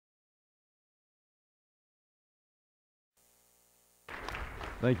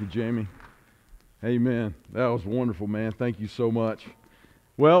Thank you, Jamie. Amen. That was wonderful, man. Thank you so much.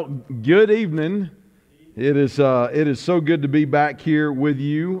 Well, good evening. It is so good to be back here with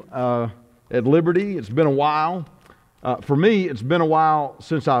you at Liberty. It's been a while. For me, it's been a while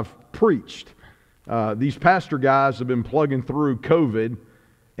since I've preached. These pastor guys have been plugging through COVID,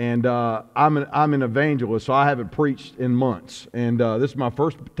 and I'm an evangelist, so I haven't preached in months. And this is my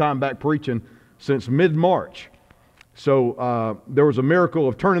first time back preaching since mid-March. So there was a miracle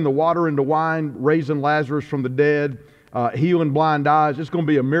of turning the water into wine, raising Lazarus from the dead, healing blind eyes. It's going to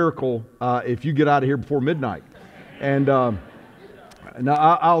be a miracle if you get out of here before midnight. And now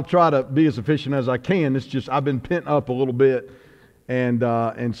I'll try to be as efficient as I can. It's just I've been pent up a little bit, and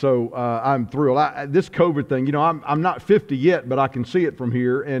so I'm thrilled. This COVID thing, you know, I'm not 50 yet, but I can see it from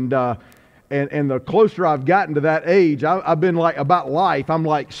here. And the closer I've gotten to that age, I've been like about life. I'm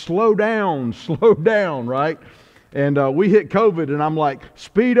like slow down, right? And we hit COVID, and I'm like,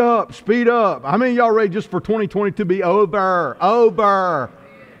 speed up. How many of y'all ready just for 2020 to be over?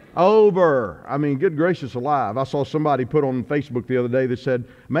 I mean, good gracious alive. I saw somebody put on Facebook the other day that said,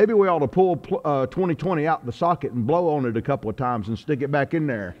 maybe we ought to pull 2020 out the socket and blow on it a couple of times and stick it back in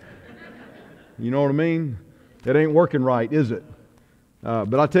there. You know what I mean? It ain't working right, is it?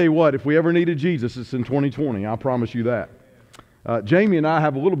 But I tell you what, if we ever needed Jesus, it's in 2020. I promise you that. Jamie and I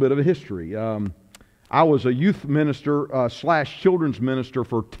have a little bit of a history. I was a youth minister / children's minister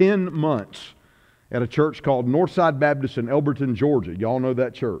for 10 months at a church called Northside Baptist in Elberton, Georgia. Y'all know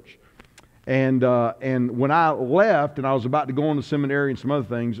that church. And when I left and I was about to go on to seminary and some other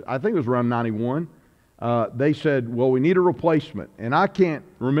things, I think it was around 91, they said, well, we need a replacement. And I can't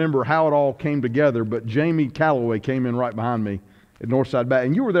remember how it all came together, but Jamie Calloway came in right behind me at Northside Baptist.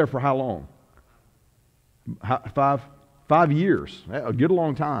 And you were there for how long? 5 years. A good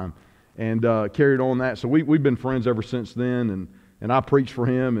long time. And carried on that. So we've been friends ever since then, and I preach for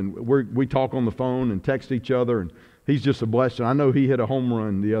him, and we talk on the phone and text each other, and he's just a blessing. I know he hit a home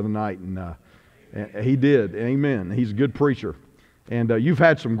run the other night, and he did. Amen. He's a good preacher. And you've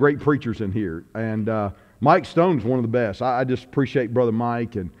had some great preachers in here, and Mike Stone's one of the best. I just appreciate Brother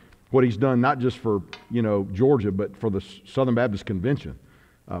Mike and what he's done, not just for Georgia, but for the Southern Baptist Convention.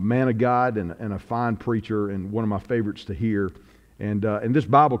 Man of God and a fine preacher, and one of my favorites to hear. And this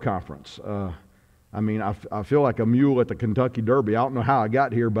Bible conference, I mean, I feel like a mule at the Kentucky Derby. I don't know how I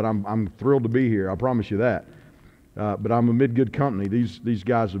got here, but I'm thrilled to be here. I promise you that. But I'm amid good company. These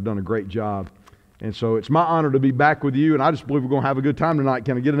guys have done a great job. And so it's my honor to be back with you, and I just believe we're going to have a good time tonight.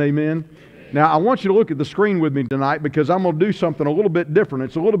 Can I get an amen? Now, I want you to look at the screen with me tonight, because I'm going to do something a little bit different.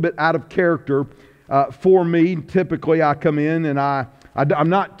 It's a little bit out of character for me. Typically, I come in, and I'm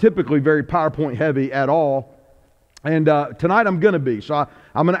not typically very PowerPoint heavy at all. And tonight I'm going to be. So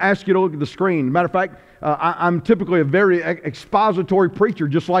I'm going to ask you to look at the screen. Matter of fact, I'm typically a very expository preacher,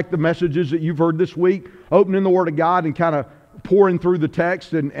 just like the messages that you've heard this week, opening the Word of God and kind of pouring through the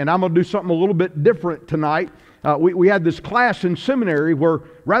text. And I'm going to do something a little bit different tonight. We had this class in seminary where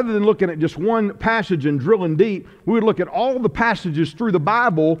rather than looking at just one passage and drilling deep, we would look at all the passages through the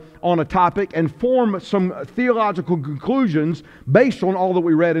Bible on a topic and form some theological conclusions based on all that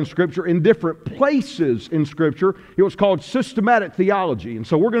we read in Scripture in different places in Scripture. It was called systematic theology. And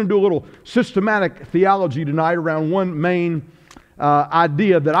so we're going to do a little systematic theology tonight around one main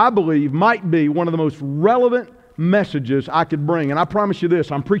idea that I believe might be one of the most relevant messages I could bring. And I promise you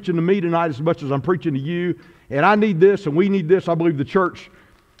this, I'm preaching to me tonight as much as I'm preaching to you. And I need this, and we need this. I believe the church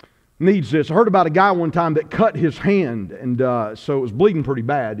needs this. I heard about a guy one time that cut his hand, and so it was bleeding pretty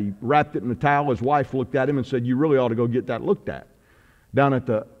bad. He wrapped it in a towel. His wife looked at him and said, you really ought to go get that looked at down at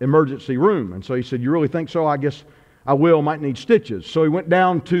the emergency room. And so he said, you really think so? I guess I will. Might need stitches. So he went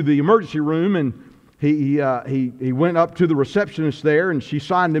down to the emergency room, and he went up to the receptionist there, and she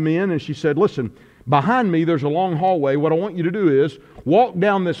signed him in, and she said, listen, behind me there's a long hallway. What I want you to do is walk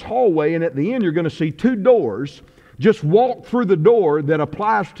down this hallway, and at the end you're going to see 2 doors. Just walk through the door that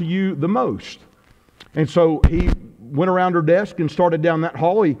applies to you the most. And so he went around her desk and started down that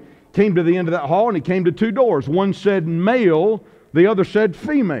hall. He came to the end of that hall, and he came to 2 doors. One said male, the other said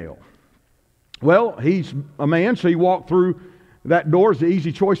female. Well, he's a man, so he walked through that door. It's an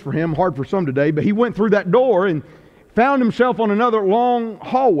easy choice for him, hard for some today, but he went through that door and found himself on another long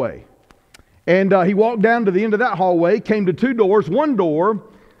hallway. And he walked down to the end of that hallway, came to 2 doors. One door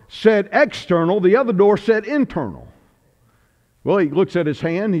said external, the other door said internal. Well, he looks at his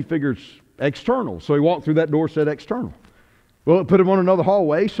hand, he figures external. So he walked through that door, said external. Well, it put him on another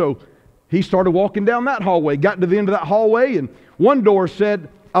hallway, so he started walking down that hallway, got to the end of that hallway, and one door said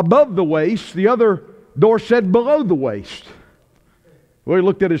above the waist, the other door said below the waist. Well, he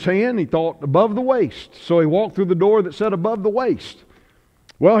looked at his hand, he thought above the waist. So he walked through the door that said above the waist.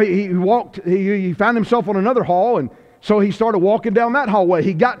 Well, he found himself on another hall, and so he started walking down that hallway.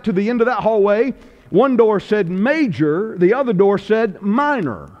 He got to the end of that hallway. One door said major, the other door said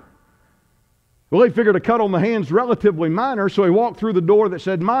minor. Well, he figured a cut on the hand's relatively minor, so he walked through the door that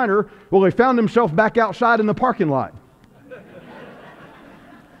said minor. Well, he found himself back outside in the parking lot.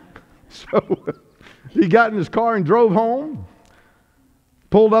 So he got in his car and drove home,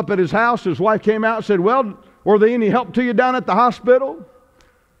 pulled up at his house. His wife came out and said, well, were they any help to you down at the hospital?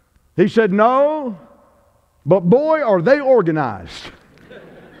 He said, no, but boy, are they organized.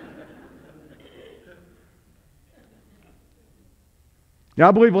 Now,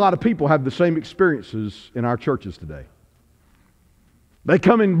 I believe a lot of people have the same experiences in our churches today. They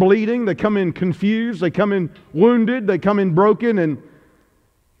come in bleeding, they come in confused, they come in wounded, they come in broken, and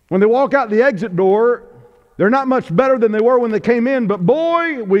when they walk out the exit door, they're not much better than they were when they came in, but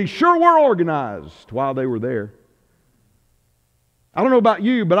boy, we sure were organized while they were there. I don't know about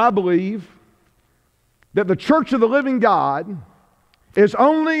you, but I believe that the church of the living God is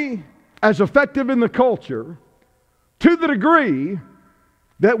only as effective in the culture to the degree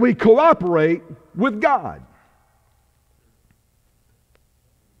that we cooperate with God.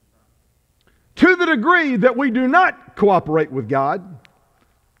 To the degree that we do not cooperate with God,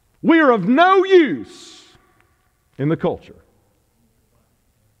 we are of no use in the culture.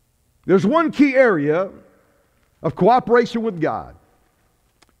 There's one key area of cooperation with God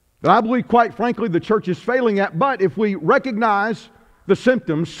that I believe, quite frankly, the church is failing at. But if we recognize the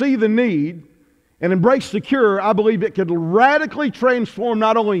symptoms, see the need, and embrace the cure, I believe it could radically transform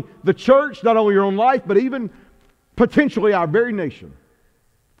not only the church, not only your own life, but even potentially our very nation.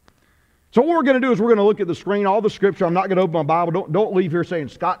 So what we're going to do is we're going to look at the screen, all the Scripture. I'm not going to open my Bible. Don't leave here saying,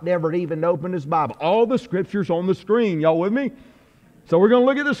 Scott never even opened his Bible. All the Scripture's on the screen. Y'all with me? So we're going to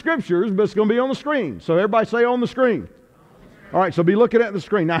look at the Scriptures, but it's going to be on the screen. So everybody say on the screen. All right, so be looking at the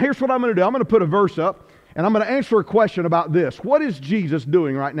screen. Now here's what I'm going to do. I'm going to put a verse up, and I'm going to answer a question about this. What is Jesus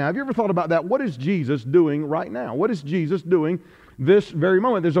doing right now? Have you ever thought about that? What is Jesus doing right now? What is Jesus doing this very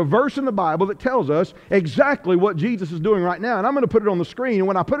moment? There's a verse in the Bible that tells us exactly what Jesus is doing right now, and I'm going to put it on the screen. And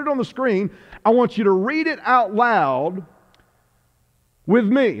when I put it on the screen, I want you to read it out loud with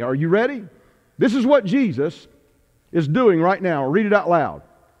me. Are you ready? This is what Jesus is doing right now. Read it out loud.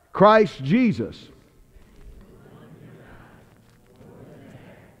 Christ Jesus.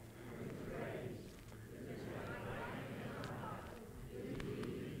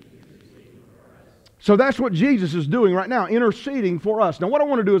 So that's what Jesus is doing right now, interceding for us. Now what I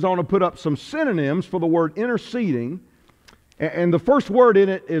want to do is I want to put up some synonyms for the word interceding. And the first word in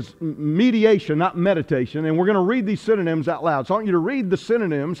it is mediation, not meditation. And we're going to read these synonyms out loud. So I want you to read the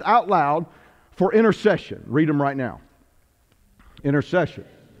synonyms out loud for intercession. Read them right now. Intercession.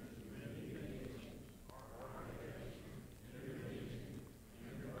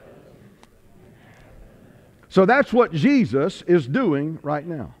 So that's what Jesus is doing right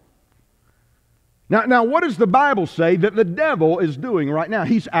now. Now, what does the Bible say that the devil is doing right now?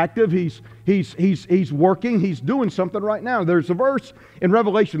 He's active, he's working, he's doing something right now. There's a verse in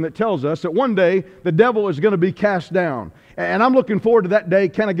Revelation that tells us that one day the devil is going to be cast down. And I'm looking forward to that day.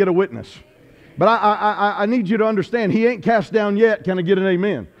 Can I get a witness? But I need you to understand, he ain't cast down yet. Can I get an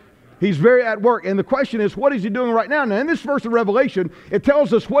amen? He's very at work. And the question is, what is he doing right now? Now, in this verse of Revelation, it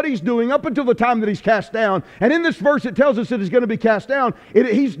tells us what he's doing up until the time that he's cast down. And in this verse, it tells us that he's going to be cast down.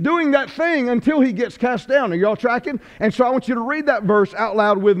 He's doing that thing until he gets cast down. Are you all tracking? And so I want you to read that verse out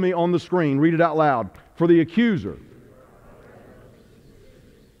loud with me on the screen. Read it out loud. For the accuser.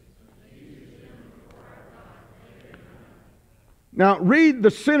 Now, read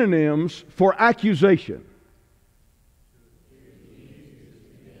the synonyms for accusation.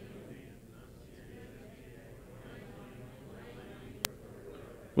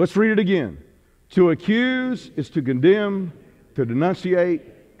 Let's read it again. To accuse is to condemn, to denunciate,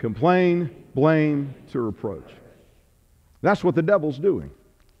 complain, blame, to reproach. That's what the devil's doing.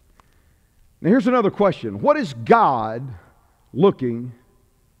 Now here's another question. What is God looking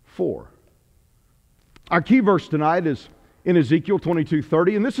for? Our key verse tonight is in Ezekiel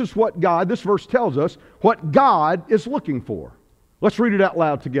 22:30, and this is what this verse tells us what God is looking for. Let's read it out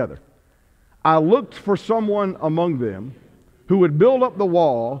loud together. I looked for someone among them who would build up the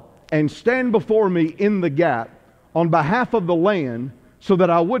wall and stand before me in the gap on behalf of the land so that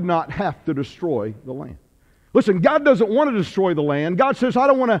I would not have to destroy the land. Listen, God doesn't want to destroy the land. God says, I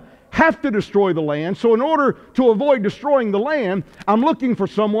don't want to have to destroy the land. So in order to avoid destroying the land, I'm looking for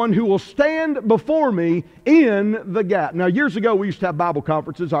someone who will stand before me in the gap. Now, years ago, we used to have Bible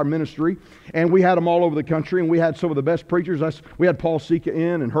conferences, our ministry, and we had them all over the country, and we had some of the best preachers. We had Paul Sika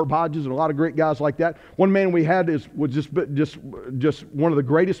in, and Herb Hodges, and a lot of great guys like that. One man we had was just one of the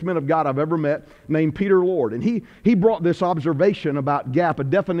greatest men of God I've ever met, named Peter Lord. And he brought this observation about gap, a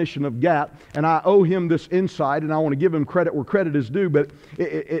definition of gap, and I owe him this insight, and I want to give him credit where credit is due, but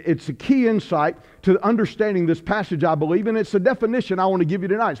it's a key insight to understanding this passage, I believe, and it's a definition I want to give you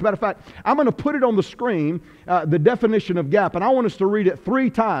tonight. As a matter of fact, I'm going to put it on the screen, the definition of gap, and I want us to read it 3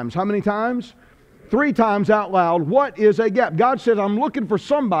 times. How many times? 3 times out loud. What is a gap? God says, I'm looking for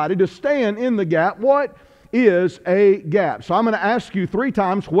somebody to stand in the gap. What is a gap? So I'm going to ask you 3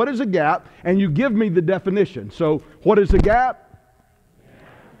 times, what is a gap? And you give me the definition. So, what is a gap?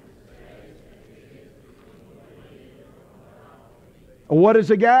 What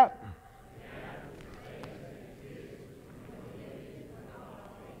is a gap?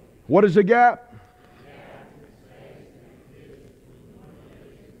 What is a gap?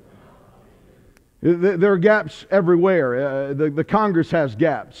 There are gaps everywhere. The Congress has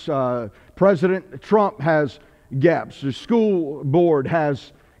gaps. President Trump has gaps. The school board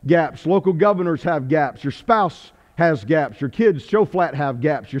has gaps. Local governors have gaps. Your spouse has gaps. Your kids, show flat, have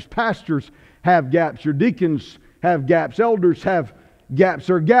gaps. Your pastors have gaps. Your deacons have gaps. Elders have gaps.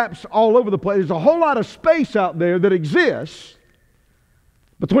 There are gaps all over the place. There's a whole lot of space out there that exists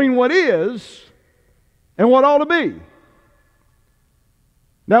between what is and what ought to be.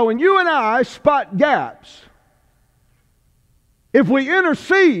 Now, when you and I spot gaps, if we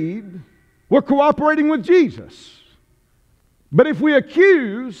intercede, we're cooperating with Jesus. But if we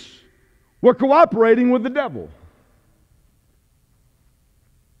accuse, we're cooperating with the devil.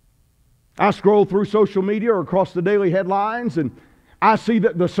 I scroll through social media or across the daily headlines, and I see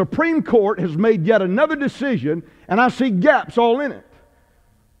that the Supreme Court has made yet another decision, and I see gaps all in it.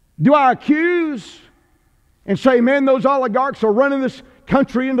 Do I accuse and say, man, those oligarchs are running this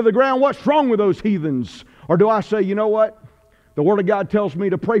country into the ground? What's wrong with those heathens? Or do I say, you know what? The Word of God tells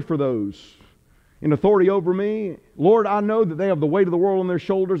me to pray for those in authority over me. Lord, I know that they have the weight of the world on their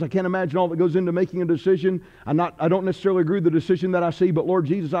shoulders. I can't imagine all that goes into making a decision. I don't necessarily agree with the decision that I see, but Lord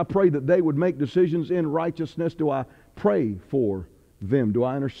Jesus, I pray that they would make decisions in righteousness. Do I pray for them? Do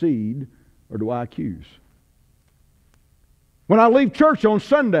I intercede or do I accuse? When I leave church on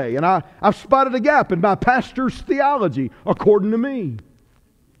Sunday and I've spotted a gap in my pastor's theology, according to me,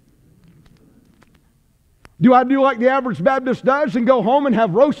 do I do like the average Baptist does and go home and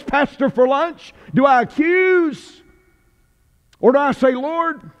have roast pastor for lunch? Do I accuse? Or do I say,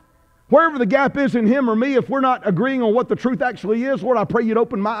 Lord, wherever the gap is in him or me, if we're not agreeing on what the truth actually is, Lord, I pray you'd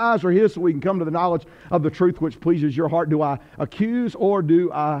open my eyes or his so we can come to the knowledge of the truth which pleases your heart. Do I accuse or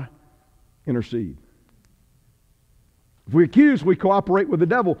do I intercede? If we accuse, we cooperate with the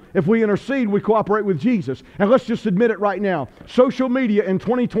devil. If we intercede, we cooperate with Jesus. And let's just admit it right now. Social media in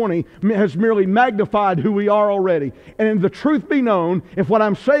 2020 has merely magnified who we are already. And the truth be known, if what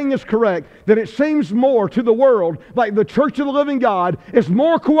I'm saying is correct, then it seems more to the world like the Church of the Living God is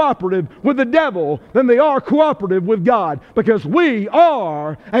more cooperative with the devil than they are cooperative with God. Because we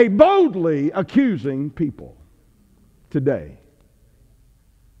are a boldly accusing people today.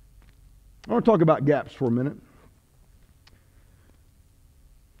 I want to talk about gaps for a minute.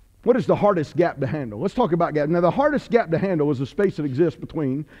 What is the hardest gap to handle? Let's talk about gaps. Now, the hardest gap to handle is the space that exists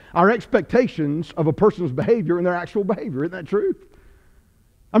between our expectations of a person's behavior and their actual behavior. Isn't that true?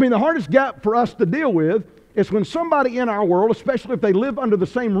 I mean, the hardest gap for us to deal with is when somebody in our world, especially if they live under the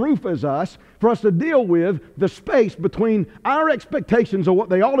same roof as us, for us to deal with the space between our expectations of what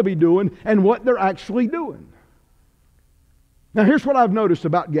they ought to be doing and what they're actually doing. Now, here's what I've noticed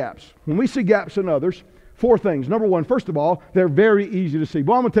about gaps. When we see gaps in others, 4 things. Number 1, first of all, they're very easy to see.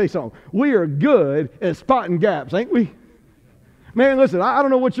 Well, I'm going to tell you something. We are good at spotting gaps, ain't we? Man, listen, I don't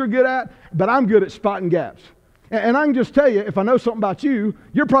know what you're good at, but I'm good at spotting gaps. And I can just tell you, if I know something about you,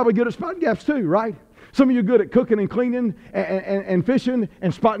 you're probably good at spotting gaps too, right? Some of you are good at cooking and cleaning and fishing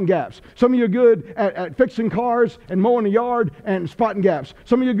and spotting gaps. Some of you are good at fixing cars and mowing the yard and spotting gaps.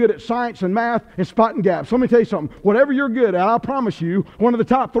 Some of you are good at science and math and spotting gaps. Let me tell you something. Whatever you're good at, I promise you, one of the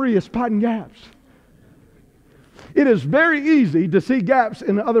top 3 is spotting gaps. It is very easy to see gaps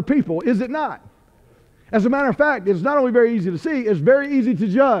in other people, is it not? As a matter of fact, it's not only very easy to see, it's very easy to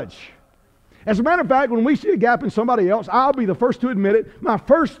judge. As a matter of fact, when we see a gap in somebody else, I'll be the first to admit it, my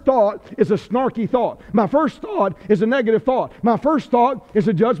first thought is a snarky thought. My first thought is a negative thought. My first thought is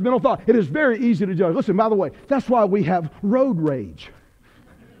a judgmental thought. It is very easy to judge. Listen, by the way, that's why we have road rage.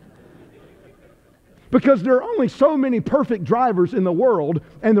 Because there are only so many perfect drivers in the world,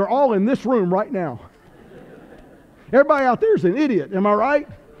 and they're all in this room right now. Everybody out there is an idiot, am I right?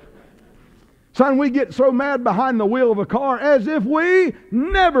 Son, we get so mad behind the wheel of a car as if we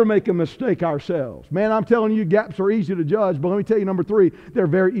never make a mistake ourselves. Man, I'm telling you, gaps are easy to judge, but let me tell you, number three, they're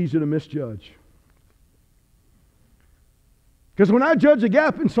very easy to misjudge. Because when I judge a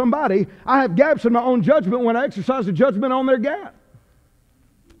gap in somebody, I have gaps in my own judgment when I exercise a judgment on their gap.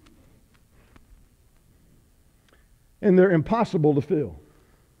 And they're impossible to fill.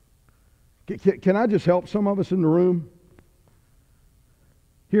 Can I just help some of us in the room?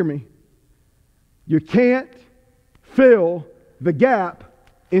 Hear me. You can't fill the gap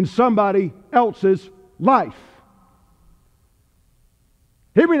in somebody else's life.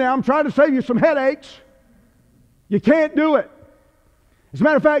 Hear me now, I'm trying to save you some headaches. You can't do it. As a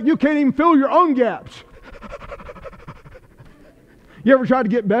matter of fact, you can't even fill your own gaps. You ever tried to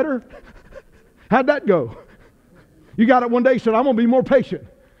get better? How'd that go? You got it one day, said, I'm going to be more patient.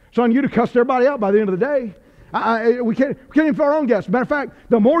 Son, you'd have cussed everybody out by the end of the day. We can't even fill our own gaps. As a matter of fact,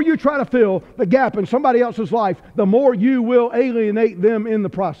 the more you try to fill the gap in somebody else's life, the more you will alienate them in the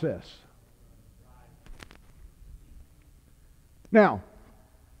process. Now,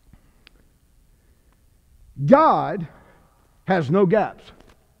 God has no gaps.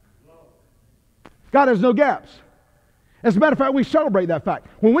 God has no gaps. As a matter of fact, we celebrate that fact.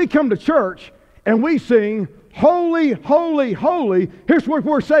 When we come to church and we sing, holy, holy, holy, here's what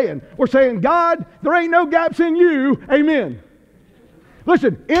we're saying. We're saying, God, there ain't no gaps in you. Amen.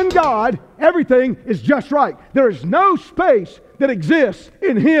 Listen, in God, everything is just right. There is no space that exists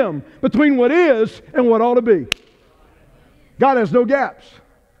in Him between what is and what ought to be. God has no gaps.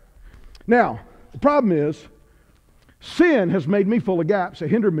 Now, the problem is, sin has made me full of gaps that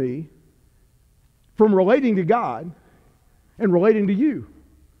hinder me from relating to God and relating to you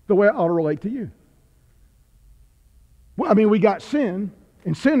the way I ought to relate to you. Well, I mean, we got sin,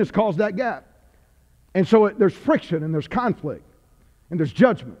 and sin has caused that gap. And so there's friction, and there's conflict, and there's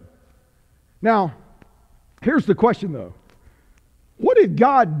judgment. Now, here's the question, though. What did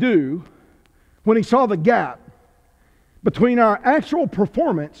God do when He saw the gap between our actual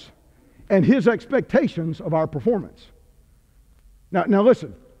performance and His expectations of our performance? Now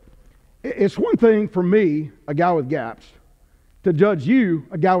listen. It's one thing for me, a guy with gaps, to judge you,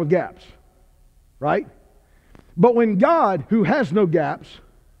 a guy with gaps. Right? But when God, who has no gaps,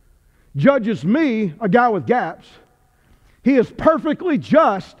 judges me, a guy with gaps, He is perfectly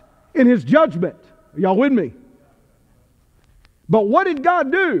just in His judgment. Are y'all with me? But what did God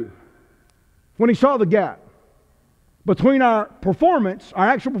do when He saw the gap between our performance, our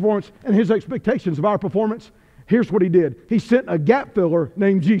actual performance, and His expectations of our performance? Here's what He did. He sent a gap filler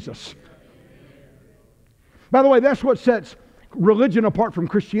named Jesus. By the way, that's what sets religion apart from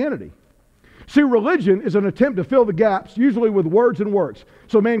Christianity. See, religion is an attempt to fill the gaps, usually with words and works.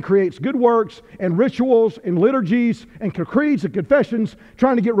 So man creates good works and rituals and liturgies and creeds and confessions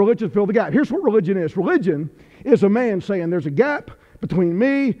trying to get religion to fill the gap. Here's what religion is. Religion is a man saying there's a gap between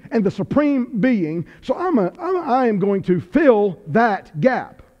me and the supreme being, so I am going to fill that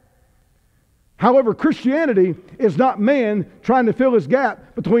gap. However, Christianity is not man trying to fill his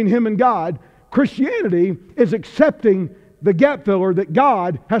gap between him and God. Christianity is accepting the gap filler that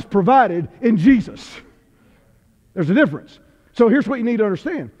God has provided in Jesus. There's a difference. So here's what you need to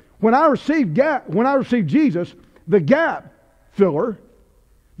understand. When I received Jesus, the gap filler,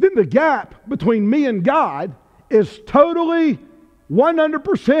 then the gap between me and God is totally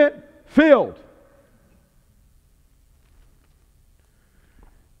 100% filled.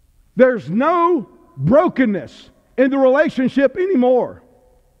 There's no brokenness in the relationship anymore.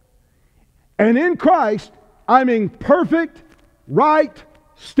 And in Christ, I'm in perfect, right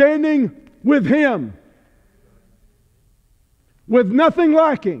standing with Him, with nothing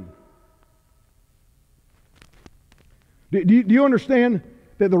lacking. Do you understand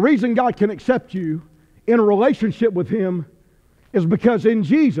that the reason God can accept you in a relationship with Him is because in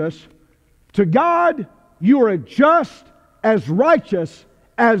Jesus, to God, you are just as righteous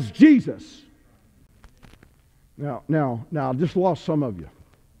as Jesus. Now, I just lost some of you.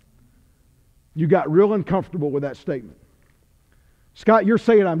 You got real uncomfortable with that statement. Scott, you're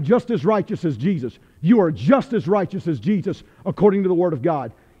saying I'm just as righteous as Jesus. You are just as righteous as Jesus according to the Word of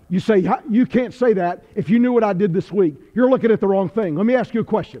God. You say, you can't say that if you knew what I did this week. You're looking at the wrong thing. Let me ask you a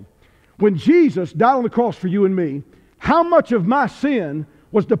question. When Jesus died on the cross for you and me, how much of my sin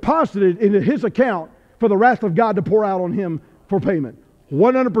was deposited into His account for the wrath of God to pour out on Him for payment?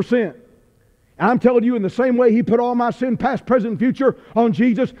 100%. I'm telling you, in the same way He put all my sin, past, present, and future, on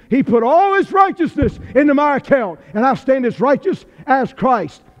Jesus, He put all His righteousness into my account. And I stand as righteous as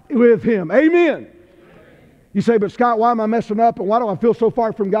Christ with Him. Amen. You say, but Scott, why am I messing up and why do I feel so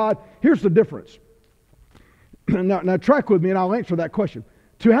far from God? Here's the difference. Now track with me and I'll answer that question.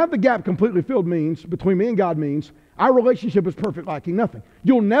 To have the gap completely filled means, between me and God means, our relationship is perfect, lacking nothing.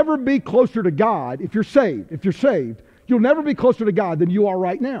 You'll never be closer to God if you're saved. If you're saved, you'll never be closer to God than you are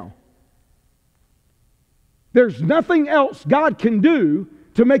right now. There's nothing else God can do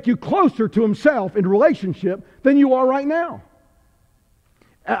to make you closer to Himself in relationship than you are right now.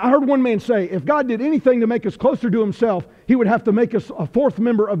 I heard one man say, if God did anything to make us closer to Himself, He would have to make us a fourth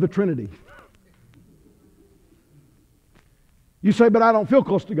member of the Trinity. You say, but I don't feel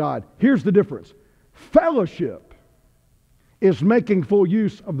close to God. Here's the difference. Fellowship is making full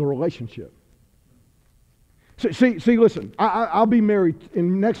use of the relationship. See, listen, I'll be married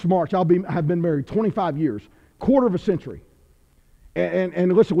in next March. Have been married 25 years, quarter of a century.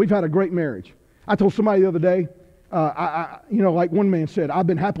 And listen, we've had a great marriage. I told somebody the other day, like one man said, I've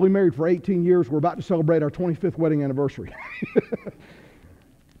been happily married for 18 years. We're about to celebrate our 25th wedding anniversary.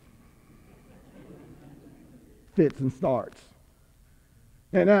 Fits and starts.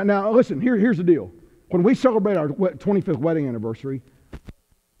 And now listen, here's the deal. When we celebrate our 25th wedding anniversary,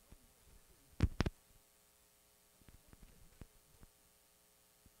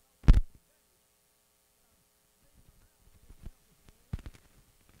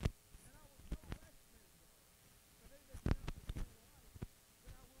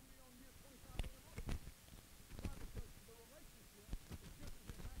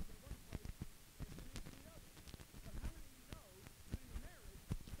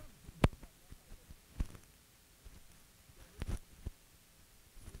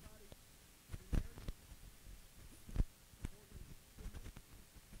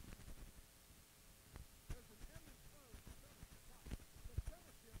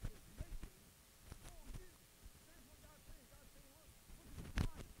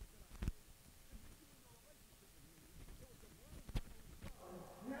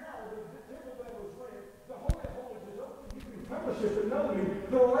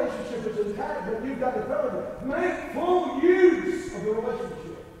 the relationship is intact, but you've got to fellowship. Make full use of the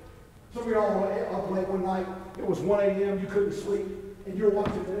relationship. Some of y'all were up late one night. It was 1 a.m. You couldn't sleep, and you're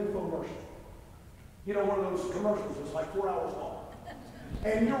watching an infomercial. You know, one of those commercials that's like 4 hours long.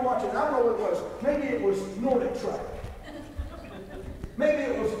 And you're watching, I don't know what it was. Maybe it was Nordic Track. Maybe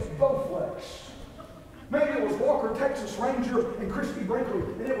it was Bowflex. Maybe it was Walker, Texas Ranger, and Christy Brinkley,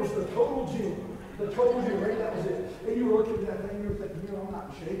 and it was the Total Gym. The Total Gym, right? That was it. And you were looking at that thing, and you were thinking, I'm not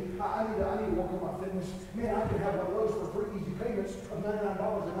in shape. I need to work on my fitness. Man, I can have one of those for 3 easy payments of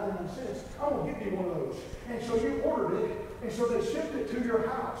 $99.99. I'm going to get me one of those. And so you ordered it, and so they shipped it to your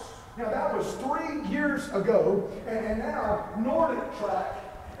house. Now, that was 3 years ago, and now Nordic Track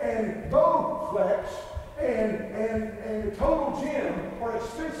and Bowflex and Total Gym are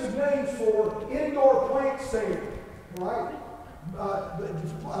expensive names for indoor plant sand, right?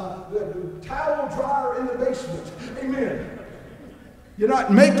 The towel dryer in the basement. Amen. You're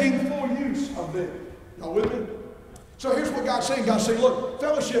not making full use of them. Y'all with me? So here's what God's saying. God's saying, look,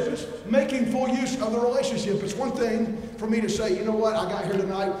 fellowship is making full use of the relationship. It's one thing for me to say, you know what, I got here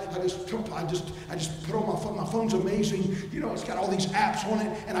tonight, I just put on my phone. My phone's amazing. You know, it's got all these apps on it,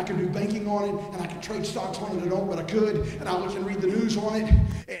 and I can do banking on it, and I can trade stocks on it. I don't, but I could, and I can read the news on it,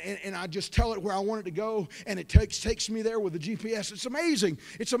 and I just tell it where I want it to go, and it takes me there with the GPS. It's amazing.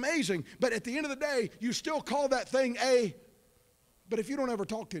 It's amazing. But at the end of the day, you still call that thing but if you don't ever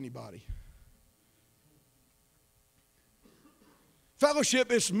talk to anybody.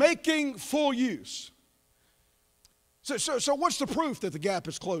 Fellowship is making full use. So what's the proof that the gap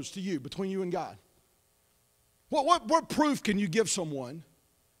is closed to you, between you and God? What proof can you give someone,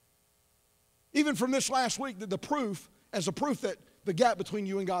 even from this last week, that the proof, as a proof that the gap between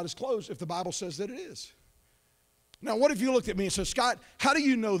you and God is closed, if the Bible says that it is? Now, what if you looked at me and said, Scott, how do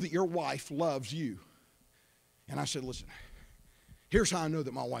you know that your wife loves you? And I said, listen, here's how I know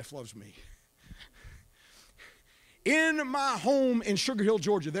that my wife loves me. In my home in Sugar Hill,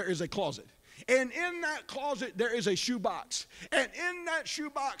 Georgia, there is a closet. And in that closet, there is a shoebox. And in that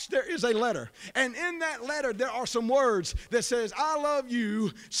shoebox, there is a letter. And in that letter, there are some words that says, I love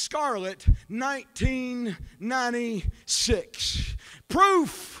you, Scarlett, 1996.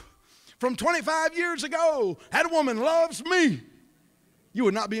 Proof from 25 years ago, that woman loves me. You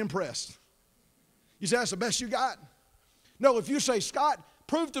would not be impressed. You say, that's the best you got? No, if you say, Scott,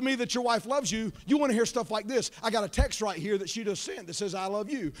 prove to me that your wife loves you, you want to hear stuff like this. I got a text right here that she just sent that says, I love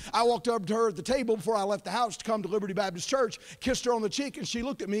you. I walked up to her at the table before I left the house to come to Liberty Baptist Church, kissed her on the cheek, and she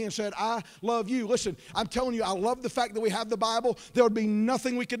looked at me and said, I love you. Listen, I'm telling you, I love the fact that we have the Bible. There would be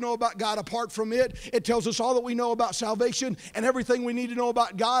nothing we could know about God apart from it. It tells us all that we know about salvation and everything we need to know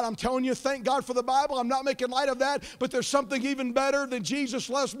about God. I'm telling you, thank God for the Bible. I'm not making light of that, but there's something even better than Jesus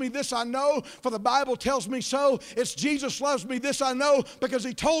loves me. This I know, for the Bible tells me so. It's Jesus loves me. This I know because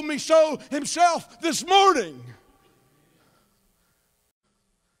he told me so himself this morning.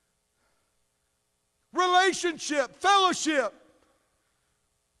 Relationship, fellowship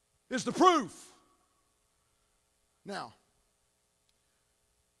is the proof. Now,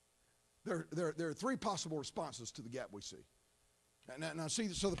 there are three possible responses to the gap we see. Now see,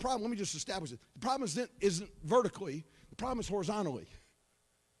 so the problem, let me just establish it. The problem isn't vertically, the problem is horizontally.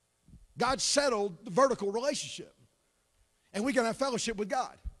 God settled the vertical relationship, and we can have fellowship with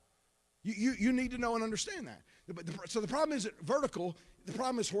God. You need to know and understand that. So the problem isn't vertical, the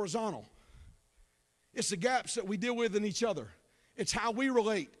problem is horizontal. It's the gaps that we deal with in each other. It's how we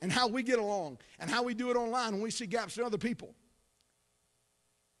relate and how we get along and how we do it online when we see gaps in other people.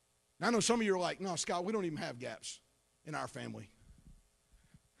 Now, I know some of you are like, no, Scott, we don't even have gaps in our family.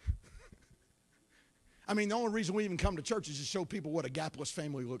 I mean, the only reason we even come to church is to show people what a gapless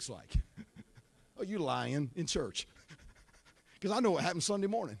family looks like. Oh, you lying in church. Because I know what happens Sunday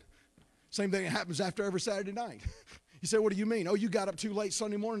morning. Same thing that happens after every Saturday night. You say, what do you mean? Oh, you got up too late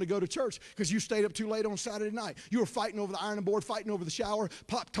Sunday morning to go to church because you stayed up too late on Saturday night. You were fighting over the ironing board, fighting over the shower.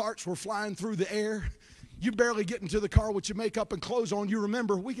 Pop-Tarts were flying through the air. You barely get into the car with your makeup and clothes on. You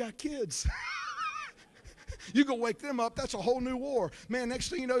remember, we got kids. You go wake them up, that's a whole new war. Man, next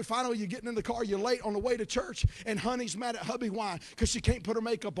thing you know, finally you're getting in the car, you're late on the way to church, and honey's mad at hubby. Why? Because she can't put her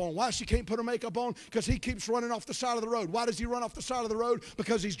makeup on. Why she can't put her makeup on? Because he keeps running off the side of the road. Why does he run off the side of the road?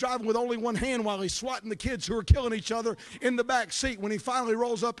 Because he's driving with only one hand while he's swatting the kids who are killing each other in the back seat. When he finally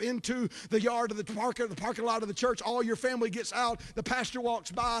rolls up into the yard of the parking lot of the church, all your family gets out, the pastor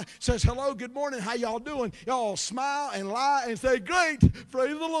walks by, says, hello, good morning, how y'all doing? Y'all smile and lie and say, great,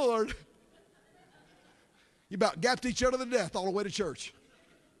 praise the Lord. You about gapped each other to death all the way to church.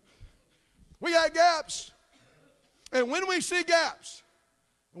 We got gaps. And when we see gaps,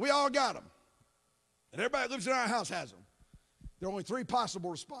 we all got them, and everybody that lives in our house has them, there are only three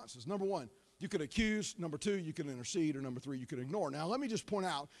possible responses. Number one, you can accuse. Number two, you can intercede. Or number three, you can ignore. Now, let me just point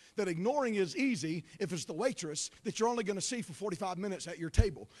out that ignoring is easy if it's the waitress that you're only going to see for 45 minutes at your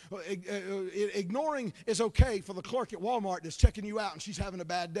table. Ignoring is okay for the clerk at Walmart that's checking you out and she's having a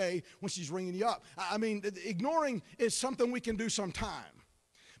bad day when she's ringing you up. I mean, ignoring is something we can do sometime.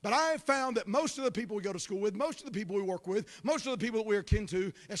 But I have found that most of the people we go to school with, most of the people we work with, most of the people that we are kin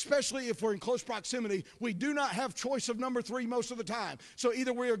to, especially if we're in close proximity, we do not have choice of number three most of the time. So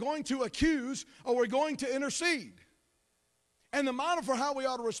either we are going to accuse or we're going to intercede. And the model for how we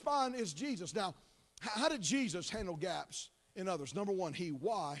ought to respond is Jesus. Now, how did Jesus handle gaps in others? Number one, he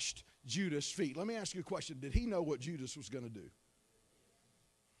washed Judas' feet. Let me ask you a question. Did he know what Judas was going to do?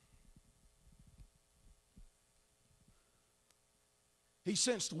 He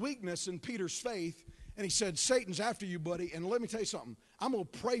sensed weakness in Peter's faith, and he said, Satan's after you, buddy, and let me tell you something. I'm going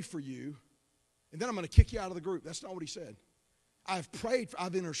to pray for you, and then I'm going to kick you out of the group. That's not what he said. I've prayed,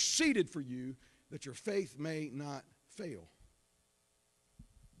 I've interceded for you that your faith may not fail.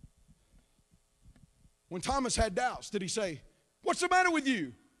 When Thomas had doubts, did he say, what's the matter with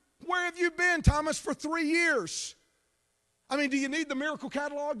you? Where have you been, Thomas, for 3 years? I mean, do you need the miracle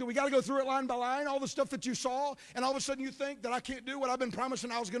catalog? Do we got to go through it line by line, all the stuff that you saw, and all of a sudden you think that I can't do what I've been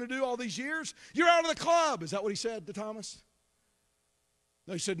promising I was going to do all these years? You're out of the club. Is that what he said to Thomas?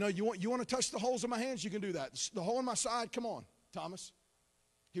 No, he said, no, you want to touch the holes in my hands? You can do that. The hole in my side, come on, Thomas.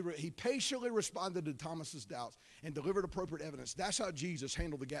 He patiently responded to Thomas's doubts and delivered appropriate evidence. That's how Jesus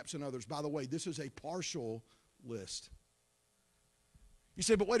handled the gaps in others. By the way, this is a partial list. You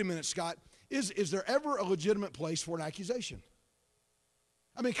say, but wait a minute, Scott. Is there ever a legitimate place for an accusation?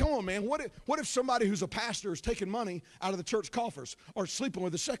 I mean, come on, man. What if somebody who's a pastor is taking money out of the church coffers or sleeping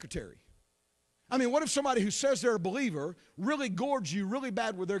with the secretary? I mean, what if somebody who says they're a believer really gorges you really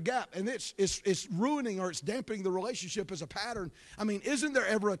bad with their gap, and it's ruining or it's dampening the relationship as a pattern? I mean, isn't there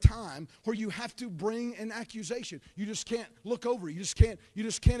ever a time where you have to bring an accusation? You just can't look over it. You just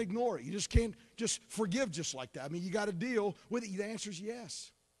can't ignore it. You just can't just forgive just like that. I mean, you got to deal with it. The answer is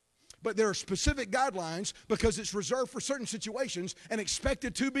yes. But there are specific guidelines because it's reserved for certain situations and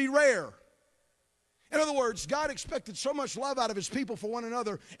expected to be rare. In other words, God expected so much love out of his people for one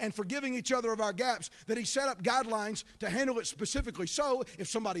another and forgiving each other of our gaps that he set up guidelines to handle it specifically. So if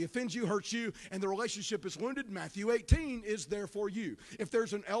somebody offends you, hurts you, and the relationship is wounded, Matthew 18 is there for you. If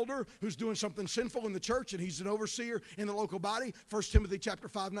there's an elder who's doing something sinful in the church and he's an overseer in the local body, 1 Timothy chapter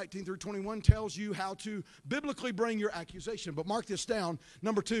 5, 19 through 21 tells you how to biblically bring your accusation. But mark this down.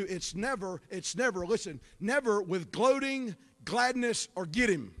 Number 2, it's never, listen, never with gloating, gladness, or get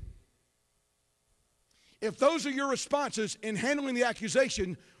him. If those are your responses in handling the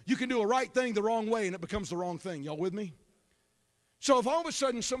accusation, you can do a right thing the wrong way and it becomes the wrong thing. Y'all with me? So if all of a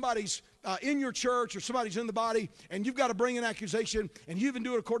sudden somebody's in your church or somebody's in the body and you've got to bring an accusation and you even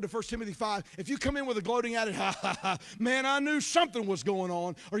do it according to 1 Timothy 5, if you come in with a gloating attitude, man, I knew something was going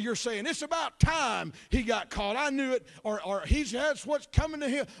on, or you're saying, it's about time he got caught, I knew it, or that's what's coming to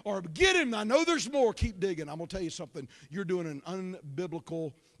him, or get him, I know there's more, keep digging. I'm going to tell you something, you're doing an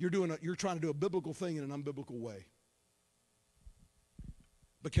unbiblical, you're trying to do a biblical thing in an unbiblical way.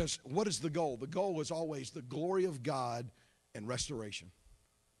 Because what is the goal? The goal is always the glory of God and restoration.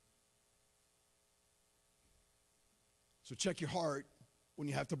 So check your heart when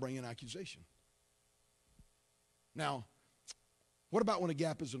you have to bring an accusation. Now, what about when a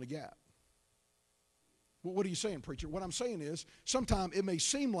gap isn't a gap? Well, what are you saying, preacher? What I'm saying is, sometimes it may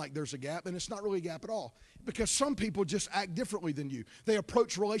seem like there's a gap, and it's not really a gap at all. Because some people just act differently than you. They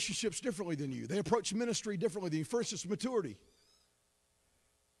approach relationships differently than you. They approach ministry differently than you. For instance, maturity.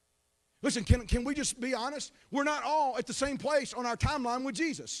 Listen, can we just be honest? We're not all at the same place on our timeline with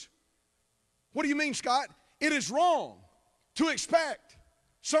Jesus. What do you mean, Scott? It is wrong to expect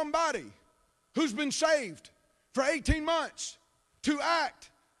somebody who's been saved for 18 months to act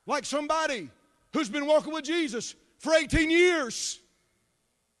like somebody who's been walking with Jesus for 18 years.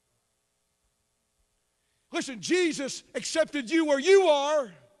 Listen, Jesus accepted you where you are.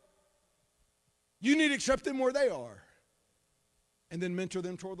 You need to accept them where they are. And then mentor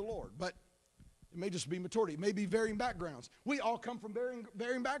them toward the Lord. But it may just be maturity. It may be varying backgrounds. We all come from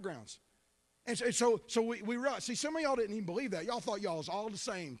varying backgrounds. And so we realize, see, some of y'all didn't even believe that. Y'all thought y'all was all the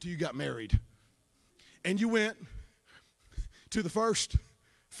same till you got married. And you went to the first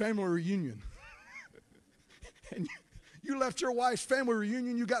family reunion. And you left your wife's family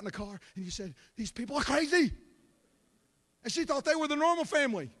reunion, you got in the car, and you said, these people are crazy. And she thought they were the normal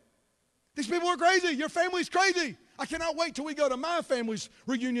family. These people are crazy. Your family's crazy. I cannot wait till we go to my family's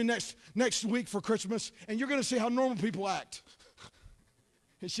reunion next week for Christmas, and you're going to see how normal people act.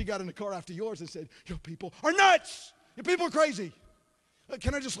 And she got in the car after yours and said, your people are nuts. Your people are crazy.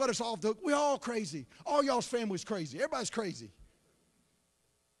 Can I just let us all do it? We're all crazy. All y'all's family's crazy. Everybody's crazy.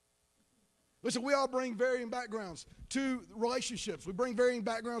 Listen, we all bring varying backgrounds to relationships. We bring varying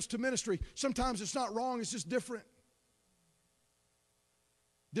backgrounds to ministry. Sometimes it's not wrong. It's just different.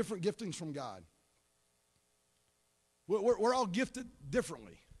 Different giftings from God. We're all gifted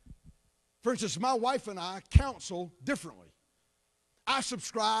differently. For instance, my wife and I counsel differently. I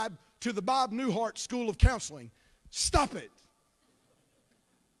subscribe to the Bob Newhart School of Counseling. Stop it.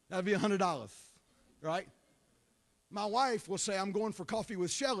 That'd be $100, right? My wife will say, I'm going for coffee with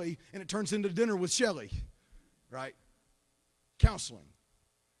Shelley, and it turns into dinner with Shelley, right? Counseling.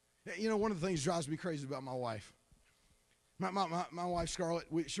 You know, one of the things that drives me crazy about my wife. My wife, Scarlett,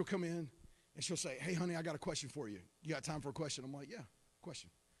 she'll come in, and she'll say, hey, honey, I got a question for you. You got time for a question? I'm like, yeah, question.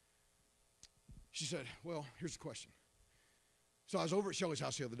 She said, well, here's the question. So I was over at Shelley's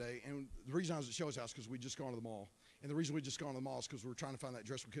house the other day, and the reason I was at Shelley's house is because we'd just gone to the mall. And the reason we'd just gone to the mall is because we were trying to find that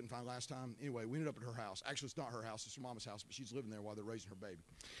dress we couldn't find last time. Anyway, we ended up at her house. Actually, it's not her house. It's her mama's house, but she's living there while they're raising her baby.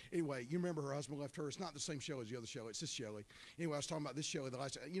 Anyway, you remember her husband left her. It's not the same Shelley as the other Shelley. It's this Shelley. Anyway, I was talking about this Shelley the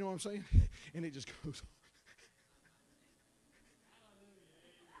last time. You know what I'm saying? And it just goes on.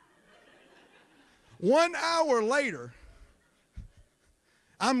 1 hour later,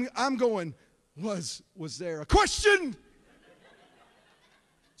 I'm going, was there a question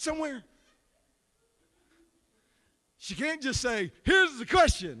somewhere? She can't just say, here's the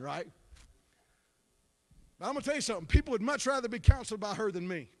question, right? But I'm going to tell you something. People would much rather be counseled by her than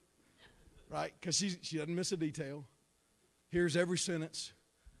me, right? Because she doesn't miss a detail. Hears every sentence.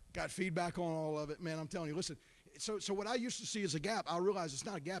 Got feedback on all of it. Man, I'm telling you, listen. So what I used to see as a gap, I realize it's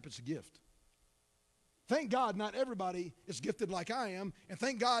not a gap, it's a gift. Thank God not everybody is gifted like I am, and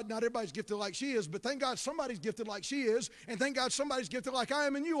thank God not everybody's gifted like she is, but thank God somebody's gifted like she is, and thank God somebody's gifted like I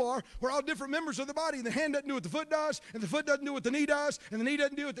am and you are. We're all different members of the body, and the hand doesn't do what the foot does, and the foot doesn't do what the knee does, and the knee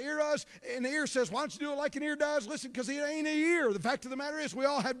doesn't do what the ear does, and the ear says, why don't you do it like an ear does? Listen, because it ain't an ear. The fact of the matter is we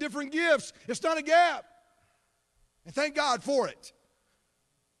all have different gifts. It's not a gap, and thank God for it.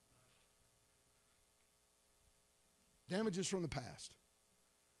 Damages from the past.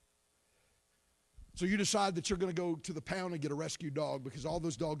 So you decide that you're going to go to the pound and get a rescue dog because all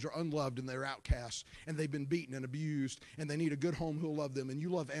those dogs are unloved and they're outcasts and they've been beaten and abused and they need a good home who'll love them, and you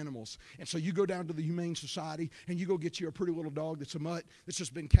love animals. And so you go down to the Humane Society and you go get you a pretty little dog that's a mutt that's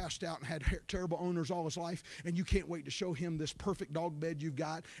just been cast out and had terrible owners all his life, and you can't wait to show him this perfect dog bed you've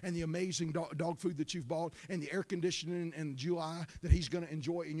got and the amazing dog food that you've bought and the air conditioning and July that he's going to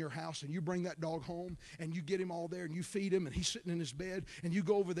enjoy in your house. And you bring that dog home and you get him all there and you feed him and he's sitting in his bed, and you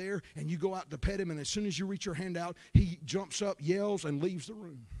go over there and you go out to pet him, and as soon as you reach your hand out, he jumps up, yells, and leaves the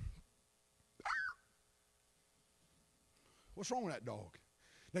room. What's wrong with that dog?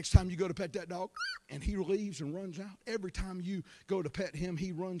 Next time you go to pet that dog, and he leaves and runs out. Every time you go to pet him,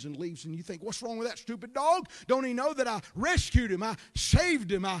 he runs and leaves, and you think, what's wrong with that stupid dog? Don't he know that I rescued him, I saved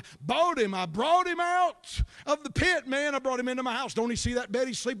him, I bought him, I brought him out of the pit, man. I brought him into my house. Don't he see that bed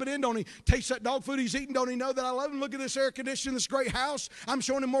he's sleeping in? Don't he taste that dog food he's eating? Don't he know that I love him? Look at this air conditioning, this great house. I'm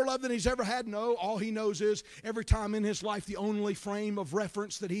showing him more love than he's ever had. No, all he knows is every time in his life, the only frame of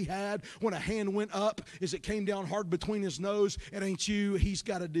reference that he had when a hand went up is it came down hard between his nose. It ain't you. He's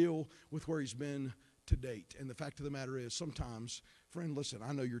got to deal with where he's been to date. And the fact of the matter is, sometimes, friend, listen,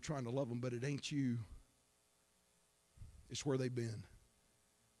 I know you're trying to love them, but it ain't you. It's where they've been.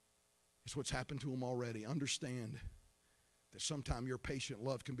 It's what's happened to them already. Understand that sometimes your patient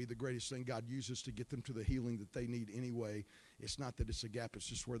love can be the greatest thing God uses to get them to the healing that they need anyway. It's not that it's a gap, it's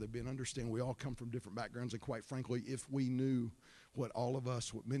just where they've been. Understand, we all come from different backgrounds, and quite frankly, if we knew what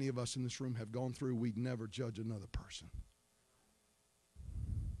many of us in this room have gone through, we'd never judge another person.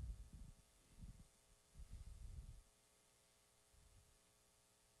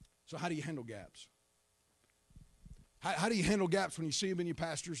 So how do you handle gaps? How do you handle gaps when you see them in your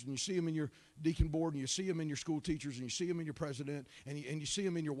pastors, and you see them in your deacon board, and you see them in your school teachers, and you see them in your president, and you see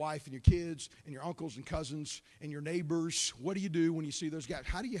them in your wife and your kids and your uncles and cousins and your neighbors? What do you do when you see those gaps?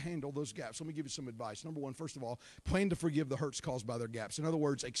 How do you handle those gaps? Let me give you some advice. Number one, first of all, plan to forgive the hurts caused by their gaps. In other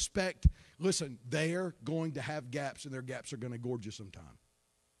words, listen, they're going to have gaps, and their gaps are going to gorge you sometime.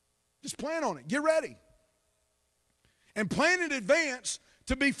 Just plan on it. Get ready. And plan in advance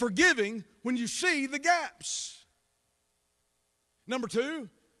to be forgiving when you see the gaps. Number two,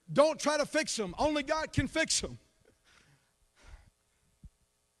 don't try to fix them. Only God can fix them.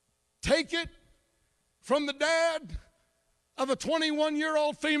 Take it from the dad of a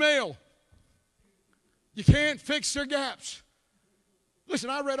 21-year-old female. You can't fix their gaps. Listen,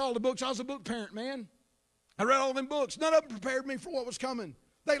 I read all the books. I was a book parent, man. I read all them books. None of them prepared me for what was coming.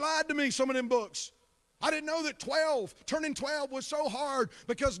 They lied to me, some of them books. I didn't know that turning 12 was so hard,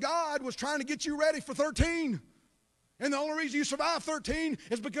 because God was trying to get you ready for 13. And the only reason you survived 13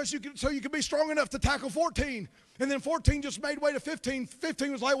 is because you could be strong enough to tackle 14. And then 14 just made way to 15.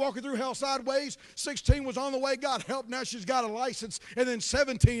 15 was like walking through hell sideways. 16 was on the way. God help, now she's got a license. And then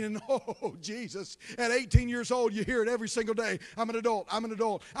 17, and oh, Jesus. At 18 years old, you hear it every single day. I'm an adult. I'm an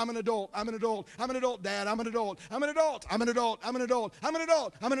adult. I'm an adult. I'm an adult. I'm an adult, Dad. I'm an adult. I'm an adult. I'm an adult. I'm an adult. I'm an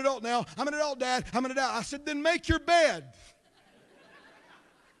adult. I'm an adult now. I'm an adult, Dad. I'm an adult. I said, then make your bed.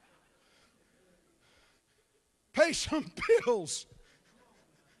 Pay some bills.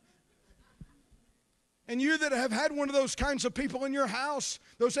 And you that have had one of those kinds of people in your house,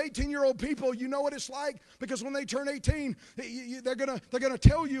 those 18-year-old people, you know what it's like, because when they turn 18, they're gonna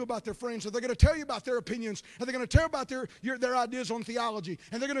tell you about their friends, or they're gonna tell you about their opinions, and they're gonna tell you about their ideas on theology,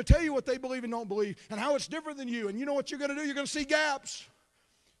 and they're gonna tell you what they believe and don't believe, and how it's different than you. And you know what you're gonna do? You're gonna see gaps.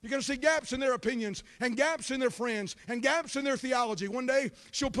 You're going to see gaps in their opinions, and gaps in their friends, and gaps in their theology. One day,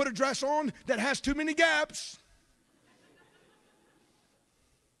 she'll put a dress on that has too many gaps.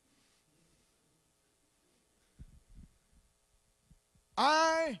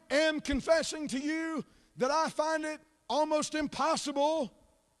 I am confessing to you that I find it almost impossible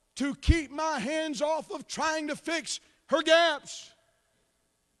to keep my hands off of trying to fix her gaps.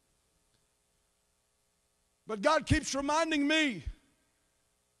 But God keeps reminding me.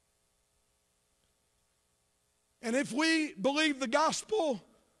 And if we believe the gospel,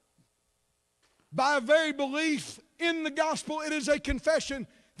 by very belief in the gospel, it is a confession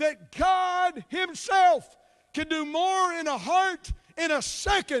that God Himself can do more in a heart in a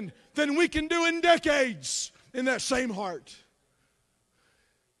second than we can do in decades in that same heart.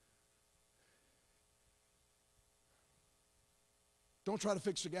 Don't try to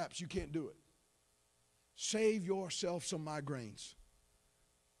fix the gaps. You can't do it. Save yourself some migraines.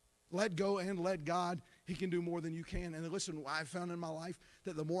 Let go and let God. He can do more than you can. And listen, I've found in my life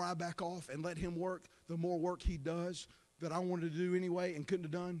that the more I back off and let Him work, the more work He does that I wanted to do anyway and couldn't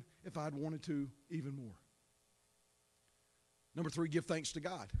have done if I'd wanted to even more. Number three, give thanks to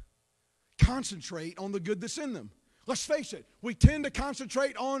God. Concentrate on the good that's in them. Let's face it, we tend to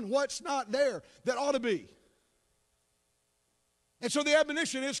concentrate on what's not there that ought to be. And so the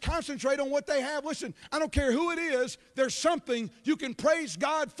admonition is concentrate on what they have. Listen, I don't care who it is, there's something you can praise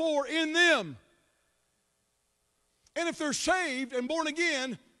God for in them. And if they're saved and born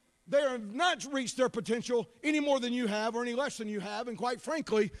again, they have not reached their potential any more than you have or any less than you have. And quite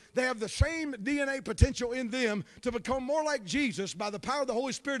frankly, they have the same DNA potential in them to become more like Jesus by the power of the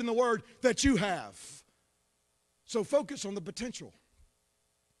Holy Spirit and the Word that you have. So focus on the potential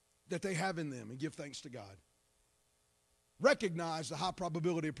that they have in them and give thanks to God. Recognize the high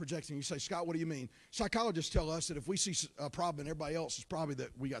probability of projection. You say, Scott, what do you mean? Psychologists tell us that if we see a problem in everybody else, it's probably that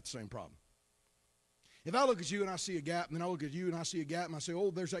we got the same problem. If I look at you and I see a gap, and then I look at you and I see a gap, and I say, oh,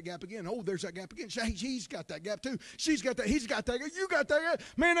 there's that gap again. Oh, there's that gap again. Hey, he's got that gap too. She's got that. He's got that. You got that gap.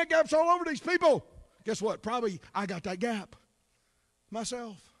 Man, that gap's all over these people. Guess what? Probably I got that gap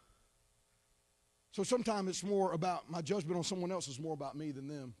myself. So sometimes it's more about my judgment on someone else is more about me than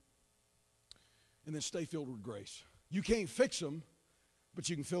them. And then stay filled with grace. You can't fix them, but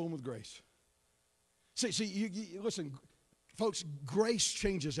you can fill them with grace. See, listen, folks, grace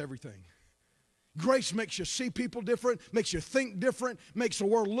changes everything. Grace makes you see people different, makes you think different, makes the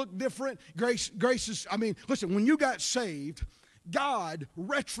world look different. Grace is, listen, when you got saved, God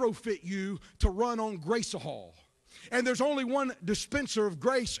retrofit you to run on Grace-a-Hall. And there's only one dispenser of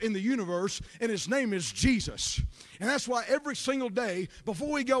grace in the universe, and his name is Jesus. And that's why every single day,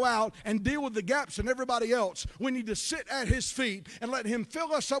 before we go out and deal with the gaps in everybody else, we need to sit at his feet and let him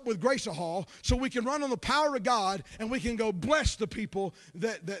fill us up with Grace-a-Hall so we can run on the power of God and we can go bless the people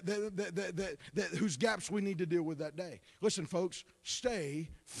whose gaps we need to deal with that day. Listen, folks, stay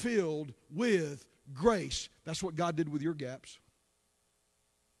filled with grace. That's what God did with your gaps.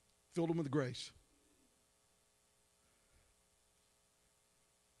 Filled them with grace.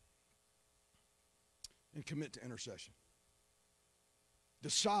 And commit to intercession.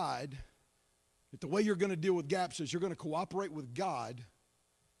 Decide that the way you're going to deal with gaps is you're going to cooperate with God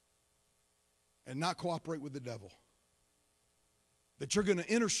and not cooperate with the devil. That you're going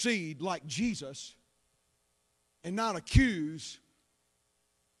to intercede like Jesus and not accuse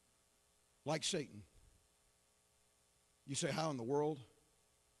like Satan. You say, how in the world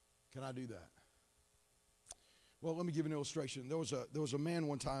can I do that? Well, let me give you an illustration. There was a man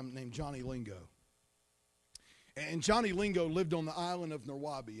one time named Johnny Lingo. And Johnny Lingo lived on the island of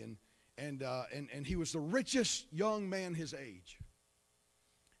Narwabi, and he was the richest young man his age.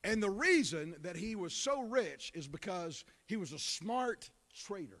 And the reason that he was so rich is because he was a smart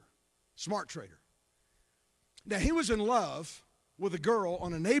trader. Now, he was in love with a girl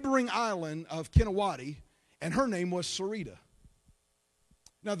on a neighboring island of Kinawati, and her name was Sarita.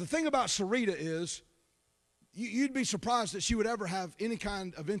 Now, the thing about Sarita is you'd be surprised that she would ever have any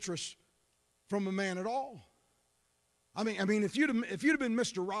kind of interest from a man at all. I mean, if you'd have been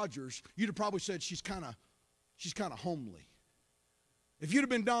Mr. Rogers, you'd have probably said she's kind of homely. If you'd have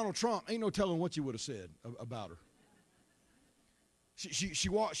been Donald Trump, ain't no telling what you would have said about her. She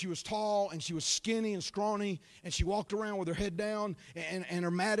was tall and she was skinny and scrawny, and she walked around with her head down, and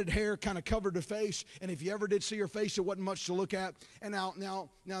her matted hair kind of covered her face. And if you ever did see her face, it wasn't much to look at. And now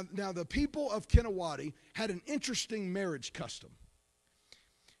the people of Kinawati had an interesting marriage custom.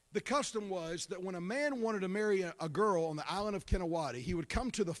 The custom was that when a man wanted to marry a girl on the island of Kinawati, he would come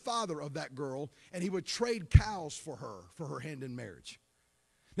to the father of that girl and he would trade cows for her hand in marriage.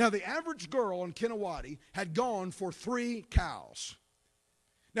 Now, the average girl in Kinawati had gone for 3 cows.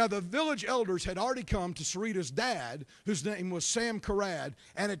 Now, the village elders had already come to Sarita's dad, whose name was Sam Karad,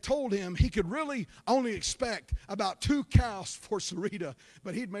 and had told him he could really only expect about 2 cows for Sarita,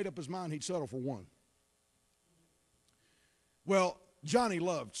 but he'd made up his mind he'd settle for 1. Well, Johnny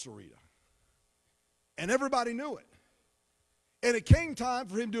loved Sarita, and everybody knew it. And it came time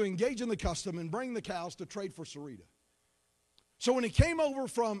for him to engage in the custom and bring the cows to trade for Sarita. So when he came over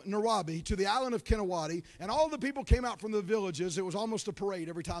from Narwabi to the island of Kinawati, and all the people came out from the villages, it was almost a parade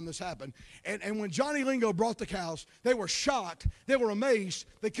every time this happened. And when Johnny Lingo brought the cows, they were shocked, they were amazed,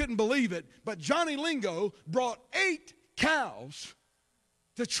 they couldn't believe it. But Johnny Lingo brought 8 cows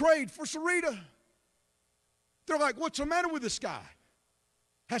to trade for Sarita. They're like, what's the matter with this guy?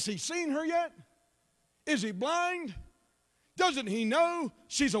 Has he seen her yet? Is he blind? Doesn't he know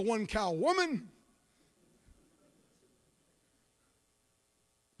she's a 1-cow woman?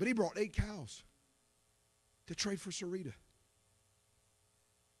 But he brought 8 cows to trade for Sarita.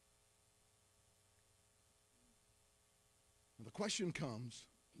 And the question comes,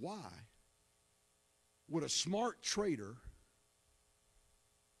 why would a smart trader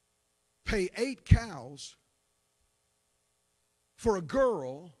pay 8 cows for a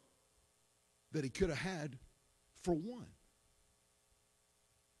girl that he could have had for one.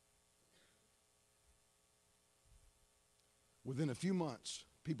 Within a few months,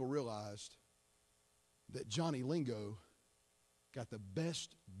 people realized that Johnny Lingo got the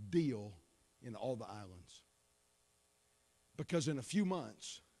best deal in all the islands. Because in a few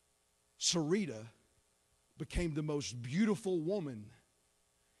months, Sarita became the most beautiful woman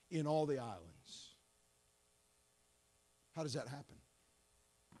in all the islands. How does that happen?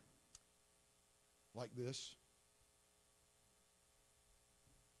 Like this.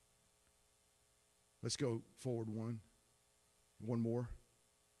 Let's go forward one. One more.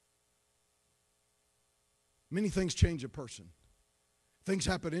 Many things change a person. Things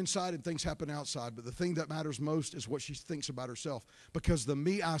happen inside and things happen outside, but the thing that matters most is what she thinks about herself, because the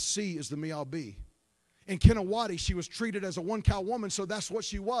me I see is the me I'll be. In Kinawati, she was treated as a 1-cow woman, so that's what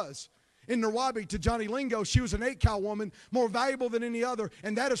she was. In Nawabi, to Johnny Lingo, she was an 8-cow woman, more valuable than any other,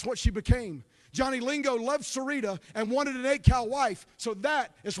 and that is what she became. Johnny Lingo loved Sarita and wanted an 8-cow wife, so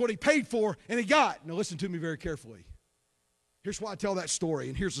that is what he paid for and he got. Now listen to me very carefully. Here's why I tell that story,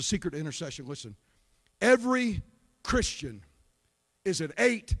 and here's the secret to intercession. Listen, every Christian is an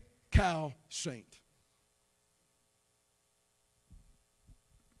 8-cow saint.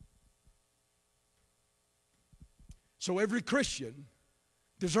 So every Christian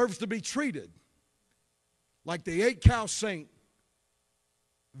deserves to be treated like the 8-cow saint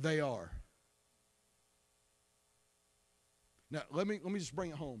they are. Now, let me just bring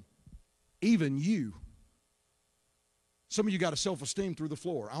it home. Even you. Some of you got a self-esteem through the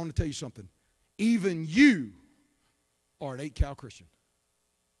floor. I want to tell you something. Even you are an 8-cow Christian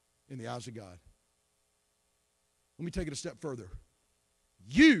in the eyes of God. Let me take it a step further.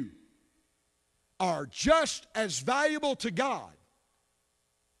 You are just as valuable to God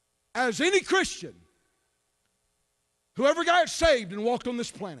as any Christian who ever got saved and walked on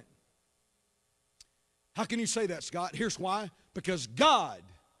this planet. How can you say that, Scott? Here's why. Because God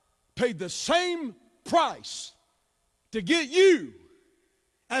paid the same price to get you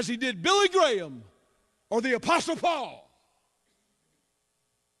as he did Billy Graham or the Apostle Paul.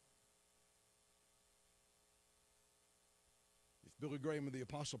 If Billy Graham or the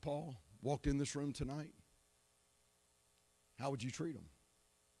Apostle Paul walked in this room tonight, how would you treat them?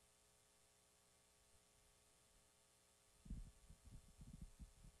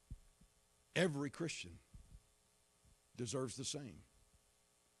 Every Christian deserves the same,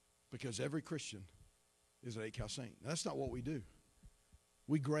 because every Christian is an 8-cow saint. Now, that's not what we do.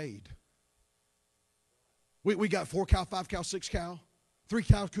 We grade. We got 4-cow, 5-cow, 6-cow,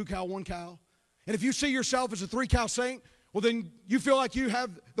 3-cow, 2-cow, 1-cow. And if you see yourself as a 3-cow saint, well, then you feel like you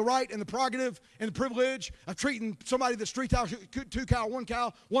have the right and the prerogative and the privilege of treating somebody that's 3-cow, 2-cow,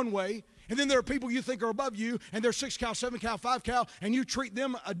 1-cow one way. And then there are people you think are above you, and they're 6-cow, 7-cow, 5-cow, and you treat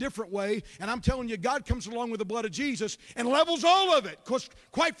them a different way. And I'm telling you, God comes along with the blood of Jesus and levels all of it. Because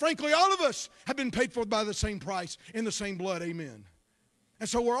quite frankly, all of us have been paid for by the same price in the same blood. Amen. And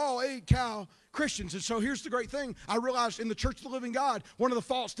so we're all 8-cow Christians. And so here's the great thing. I realized in the Church of the Living God, one of the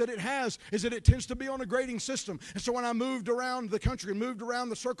faults that it has is that it tends to be on a grading system. And so when I moved around the country and moved around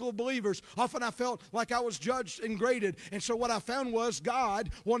the circle of believers, often I felt like I was judged and graded. And so what I found was God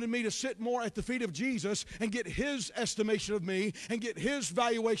wanted me to sit more at the feet of Jesus and get his estimation of me and get his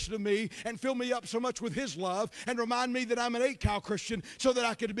valuation of me and fill me up so much with his love and remind me that I'm an 8-cow Christian, so that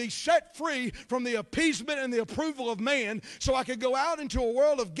I could be set free from the appeasement and the approval of man, so I could go out into a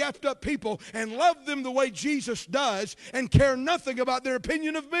world of gapped up people and love them the way Jesus does and care nothing about their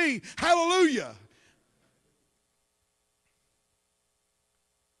opinion of me. Hallelujah.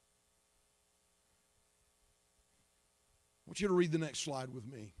 I want you to read the next slide with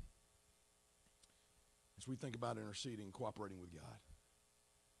me as we think about interceding and cooperating with God.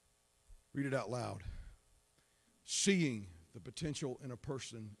 Read it out loud. Seeing the potential in a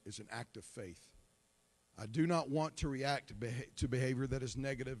person is an act of faith. I do not want to react to behavior that is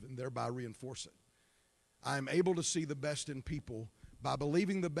negative and thereby reinforce it. I am able to see the best in people. By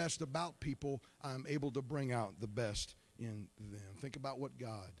believing the best about people, I am able to bring out the best in them. Think about what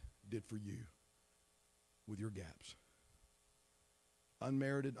God did for you with your gaps.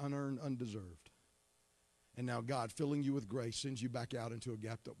 Unmerited, unearned, undeserved. And now God, filling you with grace, sends you back out into a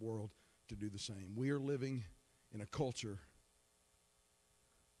gapped up world to do the same. We are living in a culture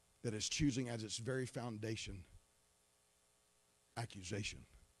that is choosing as its very foundation accusation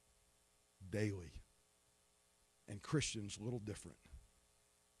daily. And Christians, a little different.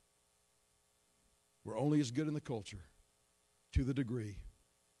 We're only as good in the culture to the degree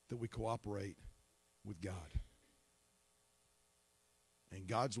that we cooperate with God. And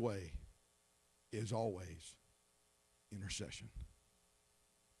God's way is always intercession.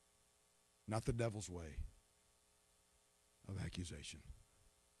 Not the devil's way, of accusation.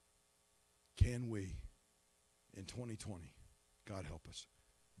 Can we, in 2020, God help us,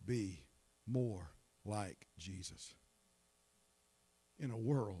 be more like Jesus in a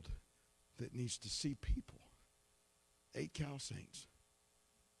world that needs to see people, 8 Cal Saints,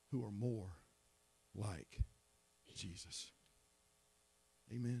 who are more like Jesus?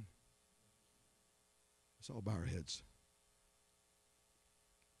 Amen. Let's all bow our heads.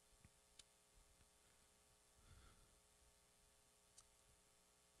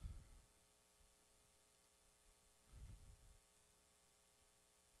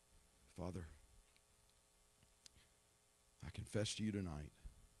 Father, I confess to you tonight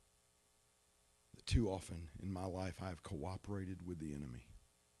that too often in my life I have cooperated with the enemy.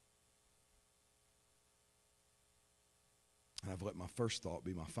 And I've let my first thought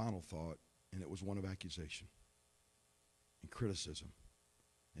be my final thought, and it was one of accusation and criticism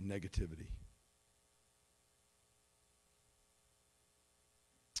and negativity.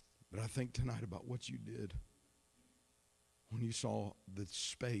 But I think tonight about what you did when you saw the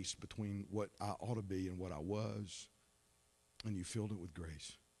space between what I ought to be and what I was, and you filled it with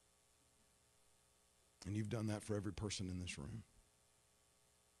grace. And you've done that for every person in this room.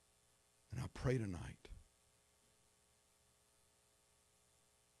 And I pray tonight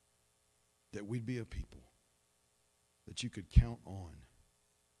that we'd be a people that you could count on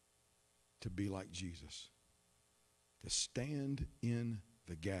to be like Jesus, to stand in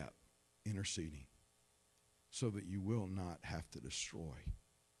the gap interceding so that you will not have to destroy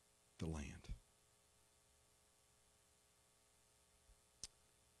the land.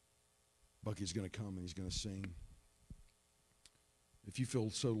 Bucky's going to come and he's going to sing. If you feel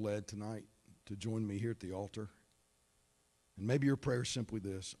so led tonight to join me here at the altar, and maybe your prayer is simply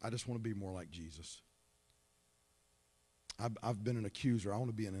this: I just want to be more like Jesus. I've been an accuser. I want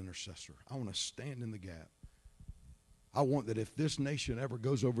to be an intercessor. I want to stand in the gap. I want that if this nation ever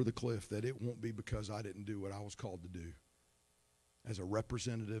goes over the cliff, that it won't be because I didn't do what I was called to do as a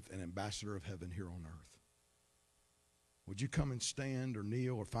representative and ambassador of heaven here on earth. Would you come and stand or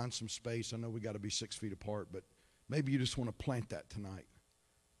kneel or find some space? I know we got to be 6 feet apart, but maybe you just want to plant that tonight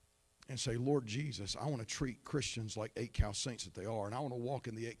and say, Lord Jesus, I want to treat Christians like 8 Cal Saints that they are, and I want to walk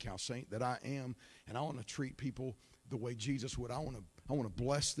in the 8 Cal Saint that I am, and I want to treat people the way Jesus would. I want to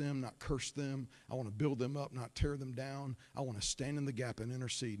bless them, not curse them. I want to build them up, not tear them down. I want to stand in the gap and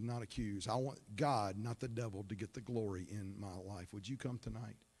intercede, not accuse. I want God, not the devil, to get the glory in my life. Would you come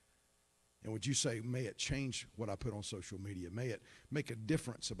tonight? And would you say, may it change what I put on social media? May it make a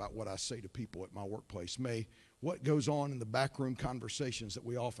difference about what I say to people at my workplace? May what goes on in the backroom conversations that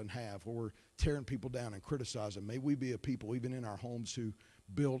we often have where we're tearing people down and criticizing, may we be a people, even in our homes, who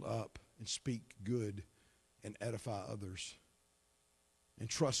build up and speak good and edify others and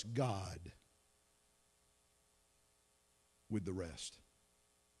trust God with the rest.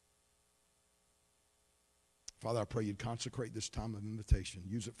 Father, I pray you'd consecrate this time of invitation.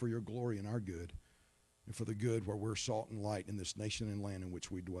 Use it for your glory and our good, and for the good where we're salt and light in this nation and land in which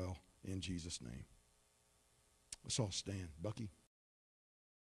we dwell. In Jesus' name. Let's all stand. Bucky.